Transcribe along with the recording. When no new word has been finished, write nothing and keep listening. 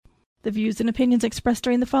The views and opinions expressed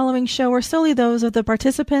during the following show are solely those of the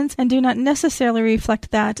participants and do not necessarily reflect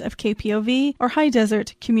that of KPOV or High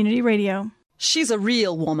Desert Community Radio. She's a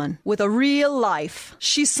real woman with a real life.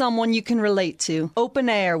 She's someone you can relate to. Open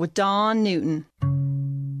Air with Dawn Newton.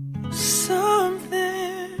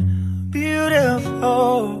 Something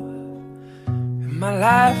beautiful. My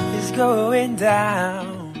life is going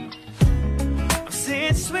down.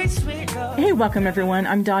 Hey, welcome everyone.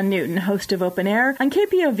 I'm Dawn Newton, host of Open Air on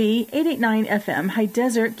KPOV 889 FM High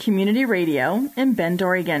Desert Community Radio in Bend,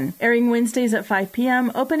 Oregon. Airing Wednesdays at 5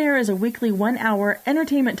 p.m., Open Air is a weekly 1-hour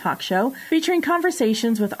entertainment talk show featuring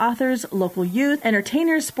conversations with authors, local youth,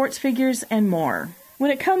 entertainers, sports figures, and more.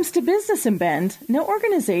 When it comes to business in Bend, no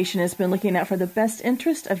organization has been looking out for the best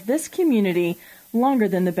interest of this community longer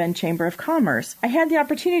than the Bend Chamber of Commerce. I had the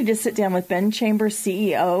opportunity to sit down with Bend Chamber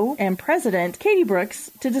CEO and President Katie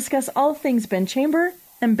Brooks to discuss all things Bend Chamber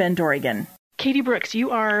and Bend, Oregon. Katie Brooks,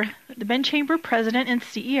 you are the Bend Chamber President and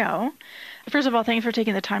CEO. First of all, thanks for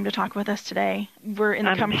taking the time to talk with us today. We're in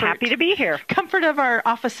the happy to be here. Comfort of our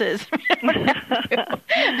offices.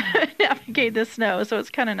 Navigate the snow, so it's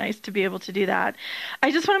kind of nice to be able to do that.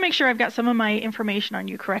 I just want to make sure I've got some of my information on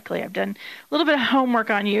you correctly. I've done a little bit of homework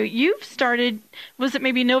on you. You've started, was it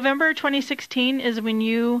maybe November 2016 is when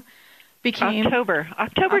you became... October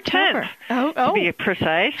 10th, to be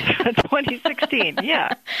precise, 2016,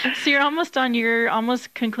 yeah. So you're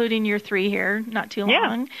almost concluding year 3 here, not too long.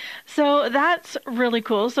 Yeah. So that's really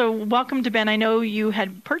cool. So welcome to Bend. I know you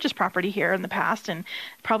had purchased property here in the past, and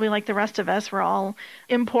probably like the rest of us, we're all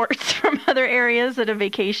imports from other areas that have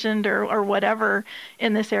vacationed or whatever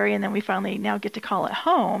in this area, and then we finally now get to call it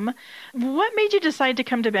home. What made you decide to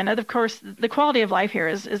come to Bend? Of course, the quality of life here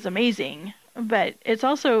is amazing, but it's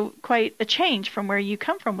also quite a change from where you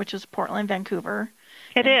come from, which is Portland, Vancouver.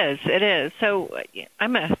 It is. So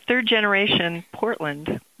I'm a third-generation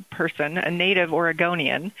Portland person, a native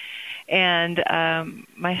Oregonian, and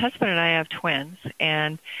my husband and I have twins,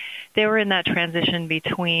 and they were in that transition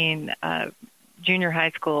between junior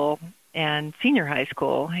high school and senior high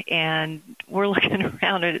school, and we're looking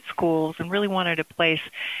around at schools and really wanted a place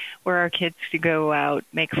where our kids could go out,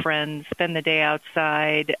 make friends, spend the day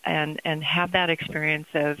outside, and have that experience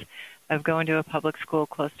of going to a public school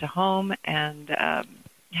close to home and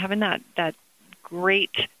having that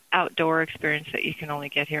great outdoor experience that you can only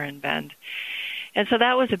get here in Bend. And so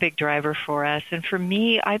that was a big driver for us. And for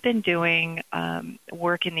me, I've been doing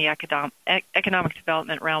work in the economic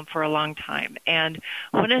development realm for a long time. And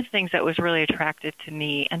one of the things that was really attractive to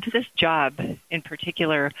me and to this job in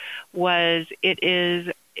particular was it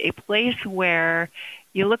is a place where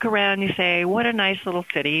you look around and you say, what a nice little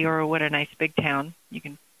city or what a nice big town. You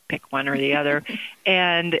can pick one or the other.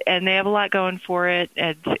 And they have a lot going for it.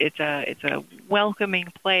 It's a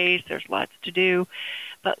welcoming place. There's lots to do.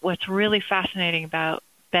 But what's really fascinating about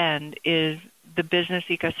Bend is the business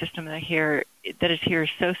ecosystem that is here is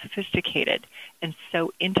so sophisticated and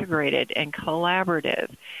so integrated and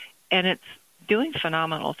collaborative, and it's doing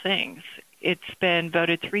phenomenal things. It's been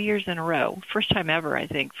voted 3 years in a row, first time ever, I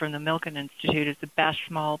think, from the Milken Institute as the best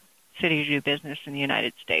small city to do business in the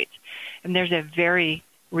United States. And there's a very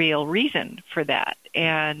real reason for that.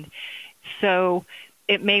 And so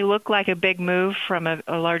it may look like a big move from a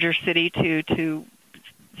larger city to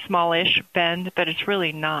smallish Bend, but it's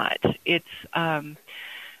really not. It's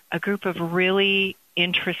a group of really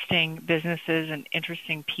interesting businesses and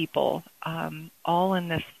interesting people, all in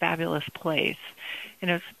this fabulous place. And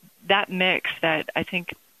it's that mix that I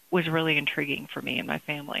think was really intriguing for me and my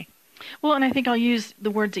family. Well, and I think I'll use the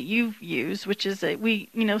words that you've used, which is that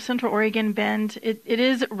Central Oregon, Bend, it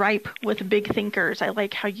is ripe with big thinkers. I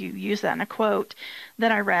like how you use that in a quote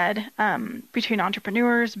that I read, between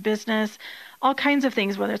entrepreneurs, business, all kinds of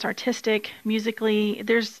things, whether it's artistic, musically.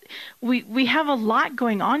 We have a lot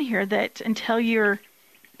going on here that until you're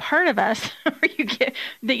part of us, or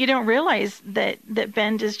you don't realize that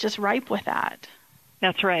Bend is just ripe with that.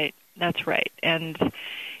 That's right. And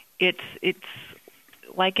it's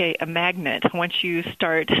like a magnet. Once you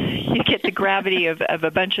get the gravity of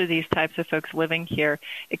a bunch of these types of folks living here,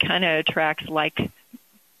 it kind of attracts like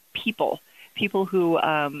people who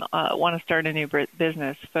want to start a new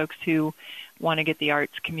business, folks who want to get the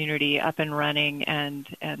arts community up and running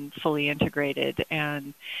and fully integrated,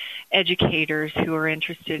 and educators who are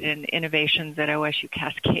interested in innovations at OSU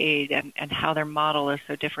Cascade and how their model is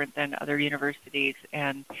so different than other universities.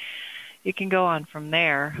 And you can go on from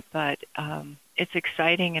there, but it's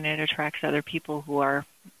exciting and it attracts other people who are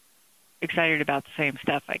excited about the same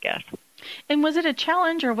stuff, I guess. And was it a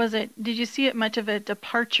challenge, or did you see it much of a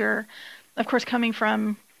departure, of course, coming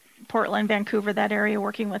from Portland, Vancouver, that area,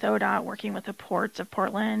 working with ODOT, working with the ports of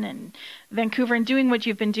Portland and Vancouver, and doing what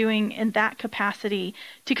you've been doing in that capacity,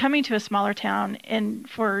 to coming to a smaller town and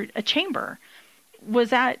for a chamber.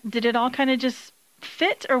 Did it all kind of just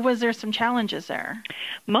fit, or was there some challenges there?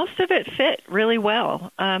 Most of it fit really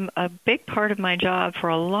well. A big part of my job for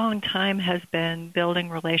a long time has been building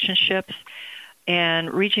relationships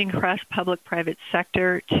and reaching across public-private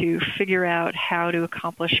sector to figure out how to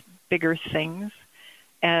accomplish bigger things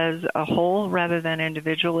as a whole rather than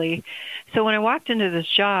individually. So when I walked into this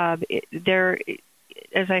job, there,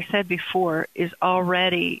 as I said before, is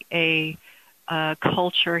already a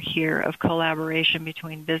culture here of collaboration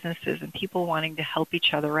between businesses and people wanting to help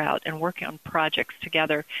each other out and work on projects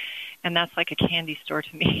together. And that's like a candy store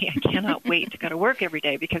to me. I cannot wait to go to work every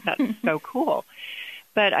day because that's so cool.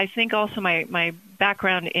 But I think also my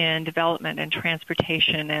background in development and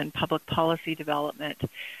transportation and public policy development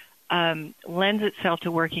lends itself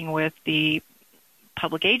to working with the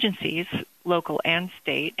public agencies, local and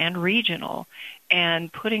state and regional,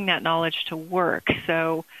 and putting that knowledge to work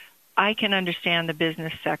so I can understand the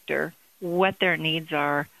business sector, what their needs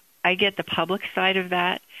are. I get the public side of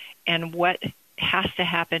that and what has to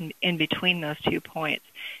happen in between those 2 points.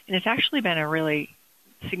 And it's actually been a really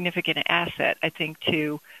significant asset, I think,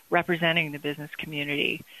 to representing the business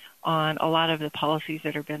community on a lot of the policies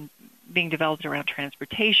that have been being developed around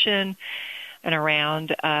transportation and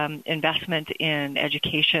around investment in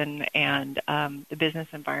education and the business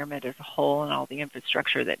environment as a whole and all the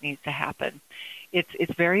infrastructure that needs to happen.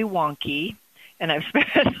 It's very wonky, and I've spent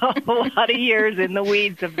a lot of years in the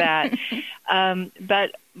weeds of that.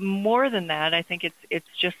 But more than that, I think it's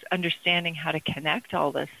just understanding how to connect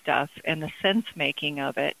all this stuff and the sense-making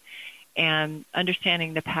of it and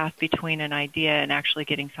understanding the path between an idea and actually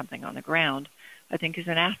getting something on the ground, I think is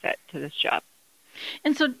an asset to this job.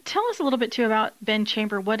 And so tell us a little bit, too, about Ben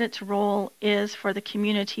Chamber, what its role is for the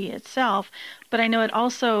community itself. But I know it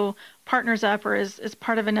also partners up or is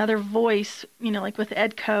part of another voice, like with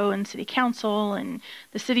EDCO and City Council and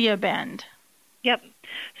the City of Bend. Yep.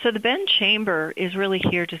 So the Ben Chamber is really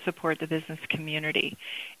here to support the business community.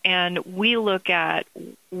 And we look at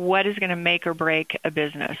what is going to make or break a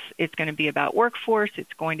business. It's going to be about workforce.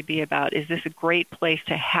 It's going to be about, is this a great place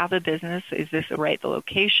to have a business? Is this the right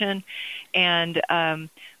location? And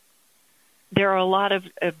there are a lot of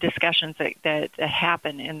discussions that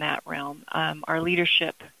happen in that realm. Our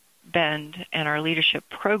Leadership Bend and our leadership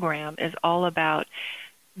program is all about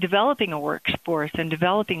developing a workforce and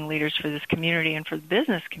developing leaders for this community and for the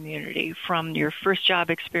business community, from your first job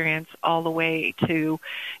experience all the way to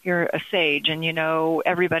you're a sage and you know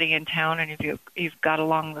everybody in town and you've got a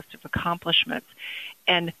long list of accomplishments,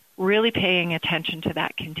 and really paying attention to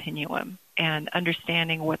that continuum and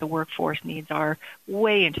understanding what the workforce needs are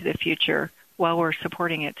way into the future while we're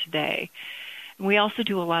supporting it today. And we also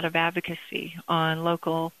do a lot of advocacy on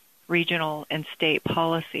local, regional, and state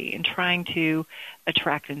policy and trying to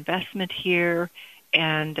attract investment here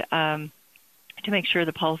and to make sure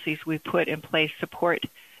the policies we put in place support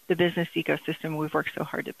the business ecosystem we've worked so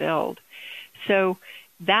hard to build. So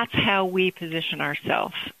that's how we position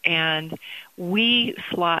ourselves. And we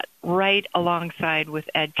slot right alongside with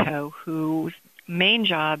EDCO, whose main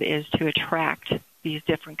job is to attract these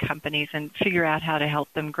different companies and figure out how to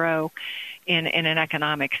help them grow in an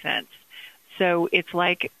economic sense. So it's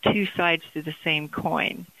like two sides to the same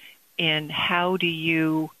coin in how do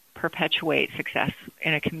you perpetuate success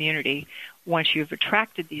in a community once you've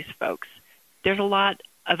attracted these folks. There's a lot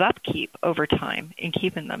of upkeep over time in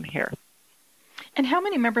keeping them here. And how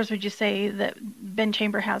many members would you say that Ben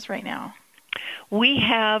Chamber has right now? We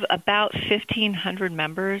have about 1,500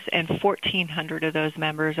 members, and 1,400 of those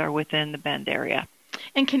members are within the Bend area.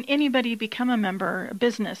 And can anybody become a member, a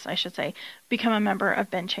business, I should say, become a member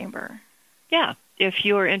of Ben Chamber? Yeah. If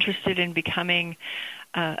you're interested in becoming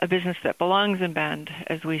a business that belongs in Bend,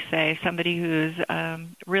 as we say, somebody who's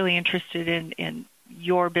really interested in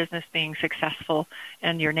your business being successful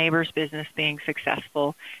and your neighbor's business being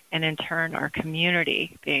successful, and in turn our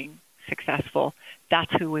community being successful,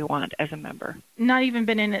 that's who we want as a member. Not even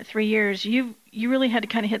been in it 3 years. You really had to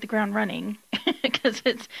kind of hit the ground running because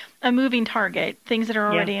it's a moving target, things that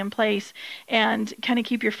are already in place, and kind of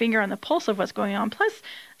keep your finger on the pulse of what's going on. Plus,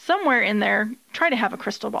 somewhere in there, try to have a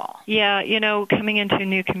crystal ball. Yeah, coming into a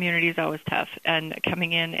new community is always tough. And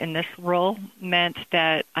coming in this role meant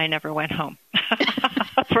that I never went home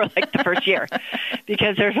for like the first year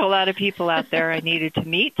because there's a lot of people out there I needed to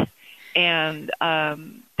meet. And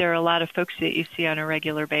there are a lot of folks that you see on a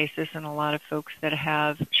regular basis and a lot of folks that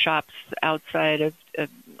have shops outside of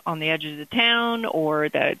on the edges of town or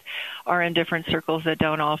that are in different circles that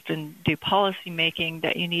don't often do policy making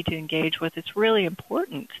that you need to engage with. It's really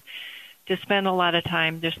important to spend a lot of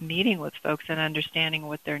time just meeting with folks and understanding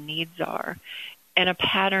what their needs are. And a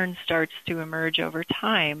pattern starts to emerge over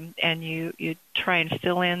time, and you try and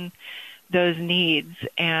fill in those needs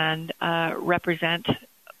and represent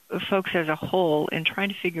folks as a whole in trying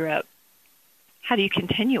to figure out how do you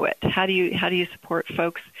continue it? How do you support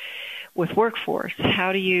folks with workforce?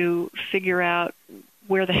 How do you figure out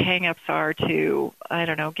where the hang-ups are to, I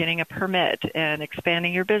don't know, getting a permit and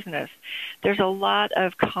expanding your business? There's a lot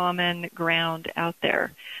of common ground out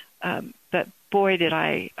there. But boy, did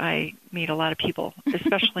I meet a lot of people,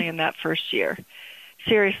 especially in that first year.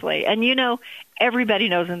 Seriously. And everybody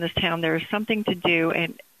knows in this town there is something to do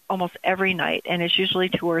and almost every night, and it's usually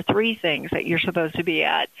 2 or 3 things that you're supposed to be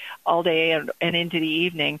at all day and into the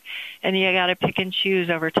evening, and you got to pick and choose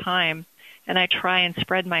over time. And I try and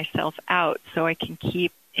spread myself out so I can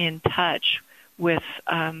keep in touch with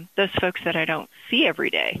those folks that I don't see every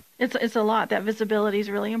day. It's a lot. That visibility is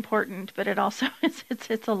really important, but it also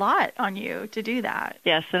it's a lot on you to do that.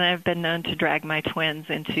 Yes, and I've been known to drag my twins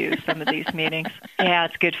into some of these meetings. Yeah,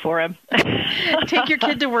 it's good for them. Take your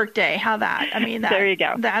kid to work day. How that? I mean, there you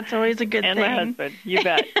go. That's always a good and thing. And my husband, you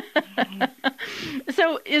bet.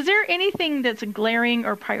 So is there anything that's glaring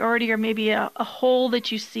or priority or maybe a hole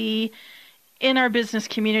that you see in our business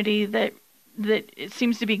community that it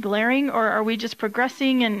seems to be glaring, or are we just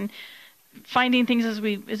progressing and finding things as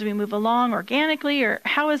we move along organically, or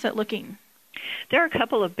how is it looking? There are a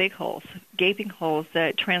couple of big holes, gaping holes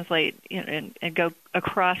that translate and go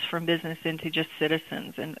across from business into just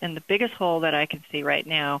citizens. And the biggest hole that I can see right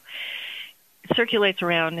now circulates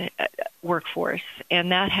around workforce,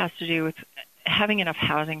 and that has to do with having enough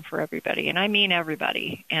housing for everybody, and I mean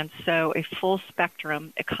everybody. And so a full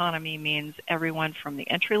spectrum economy means everyone from the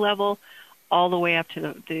entry level all the way up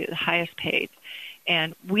to the highest paid.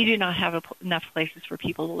 And we do not have enough places for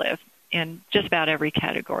people to live in just about every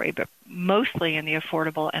category, but mostly in the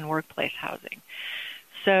affordable and workplace housing.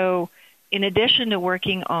 So in addition to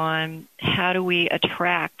working on how do we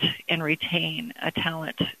attract and retain a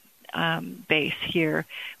talent base here,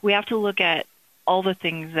 we have to look at all the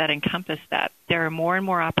things that encompass that. There are more and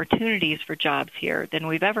more opportunities for jobs here than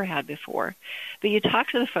we've ever had before. But you talk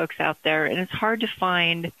to the folks out there, and it's hard to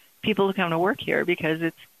find people to come to work here because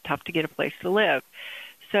it's tough to get a place to live.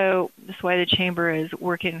 So that's why the Chamber is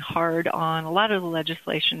working hard on a lot of the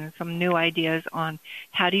legislation and some new ideas on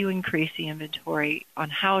how do you increase the inventory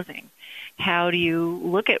on housing? How do you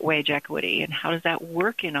look at wage equity, and how does that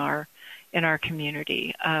work in our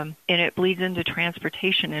community? And it bleeds into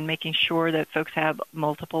transportation and making sure that folks have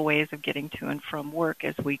multiple ways of getting to and from work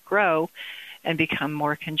as we grow and become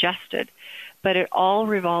more congested. But it all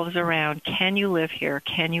revolves around, can you live here?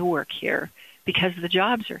 Can you work here? Because the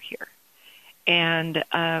jobs are here. And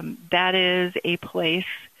that is a place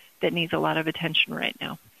that needs a lot of attention right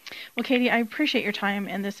now. Well, Katie, I appreciate your time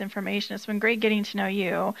and this information. It's been great getting to know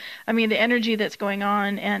you. I mean, the energy that's going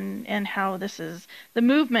on and how this is the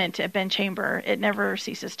movement at Ben Chamber, it never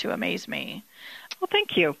ceases to amaze me. Well,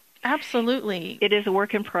 thank you. Absolutely. It is a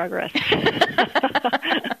work in progress.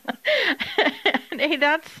 Hey,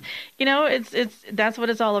 that's what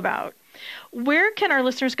it's all about. Where can our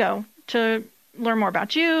listeners go to learn more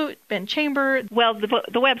about you, Ben Chamber? Well, the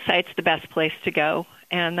website's the best place to go,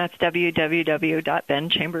 and that's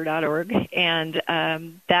www.benchamber.org, and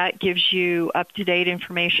that gives you up-to-date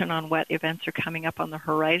information on what events are coming up on the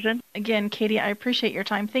horizon. Again, Katie, I appreciate your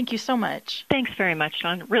time. Thank you so much. Thanks very much,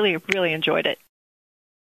 Dawn. Really, really enjoyed it.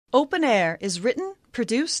 Open Air is written,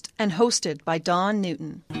 produced, and hosted by Dawn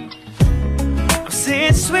Newton.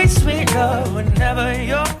 Saying sweet, sweet love whenever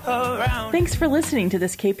you're around. Thanks for listening to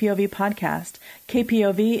this KPOV podcast.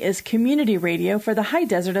 KPOV is community radio for the high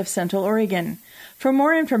desert of Central Oregon. For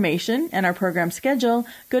more information and our program schedule,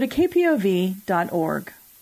 go to kpov.org.